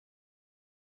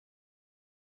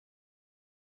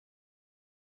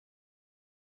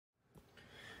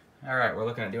Alright, we're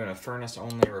looking at doing a furnace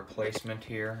only replacement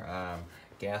here.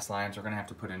 Gas lines, we're going to have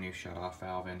to put a new shutoff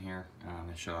valve in here.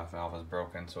 The shutoff valve is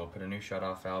broken, so we'll put a new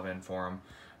shutoff valve in for them.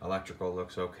 Electrical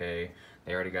looks okay.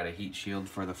 They already got a heat shield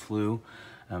for the flue,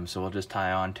 so we'll just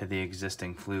tie on to the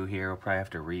existing flue here. We'll probably have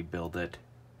to rebuild it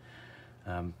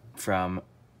from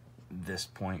this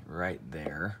point right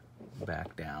there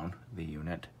back down the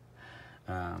unit.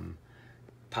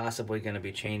 Possibly going to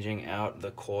be changing out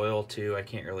the coil too. I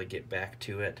can't really get back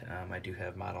to it. I do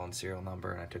have model and serial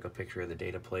number, and I took a picture of the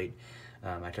data plate.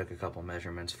 I took a couple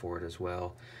measurements for it as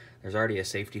well. There's already a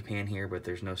safety pan here, but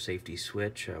there's no safety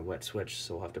switch, wet switch,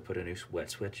 so we'll have to put a new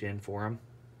wet switch in for them.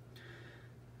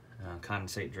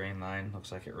 Condensate drain line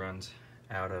looks like it runs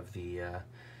out of the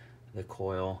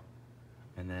coil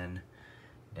and then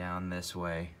down this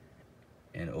way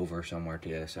and over somewhere to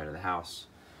the other side of the house.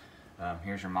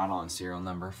 Here's your model and serial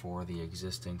number for the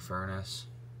existing furnace.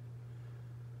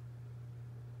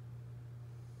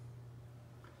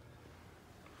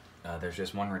 There's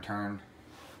just one return,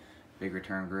 big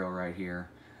return grill right here.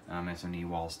 It's a knee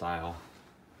wall style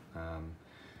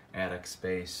attic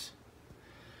space.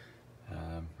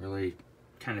 Really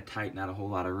kind of tight, not a whole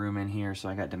lot of room in here, so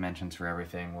I got dimensions for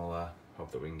everything. We'll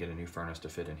hope that we can get a new furnace to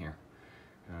fit in here.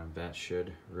 That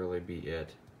should really be it.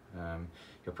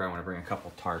 You'll probably want to bring a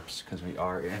couple tarps because we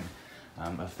are in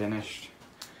a finished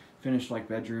like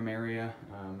bedroom area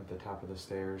at the top of the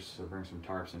stairs, so bring some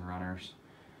tarps and runners,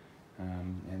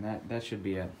 and that should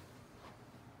be it.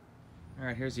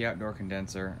 Alright, here's the outdoor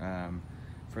condenser.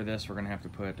 For this we're going to have to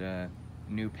put a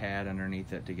new pad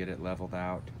underneath it to get it leveled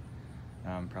out.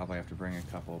 Probably have to bring a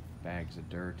couple bags of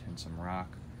dirt and some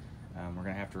rock. We're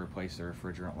going to have to replace the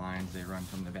refrigerant lines. They run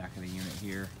from the back of the unit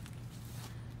here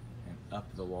and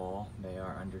up the wall. They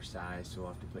are undersized, so we'll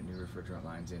have to put new refrigerant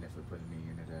lines in if we put a new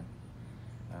unit in.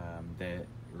 The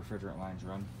refrigerant lines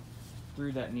run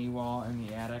through that knee wall in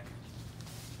the attic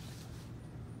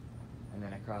and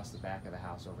then across the back of the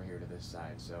house over here to this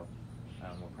side. So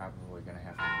we're probably going to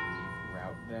have to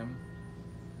reroute them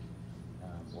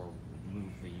or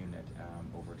move the unit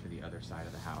over to the other side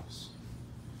of the house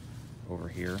over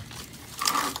here.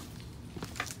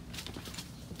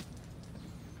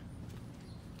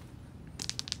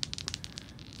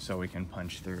 So we can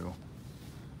punch through.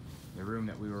 The room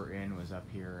that we were in was up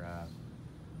here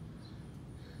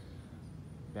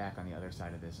back on the other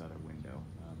side of this other window.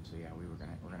 So yeah, we're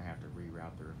gonna have to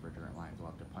reroute the refrigerant lines.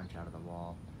 We'll have to punch out of the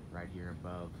wall right here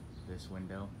above this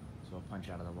window. So we'll punch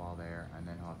out of the wall there, and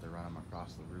then we'll have to run them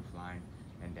across the roof line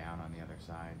and down on the other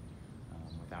side.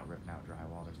 Without ripping out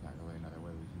drywall, there's not really another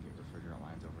way we can get refrigerant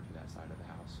lines over to that side of the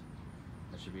house.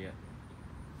 That should be it.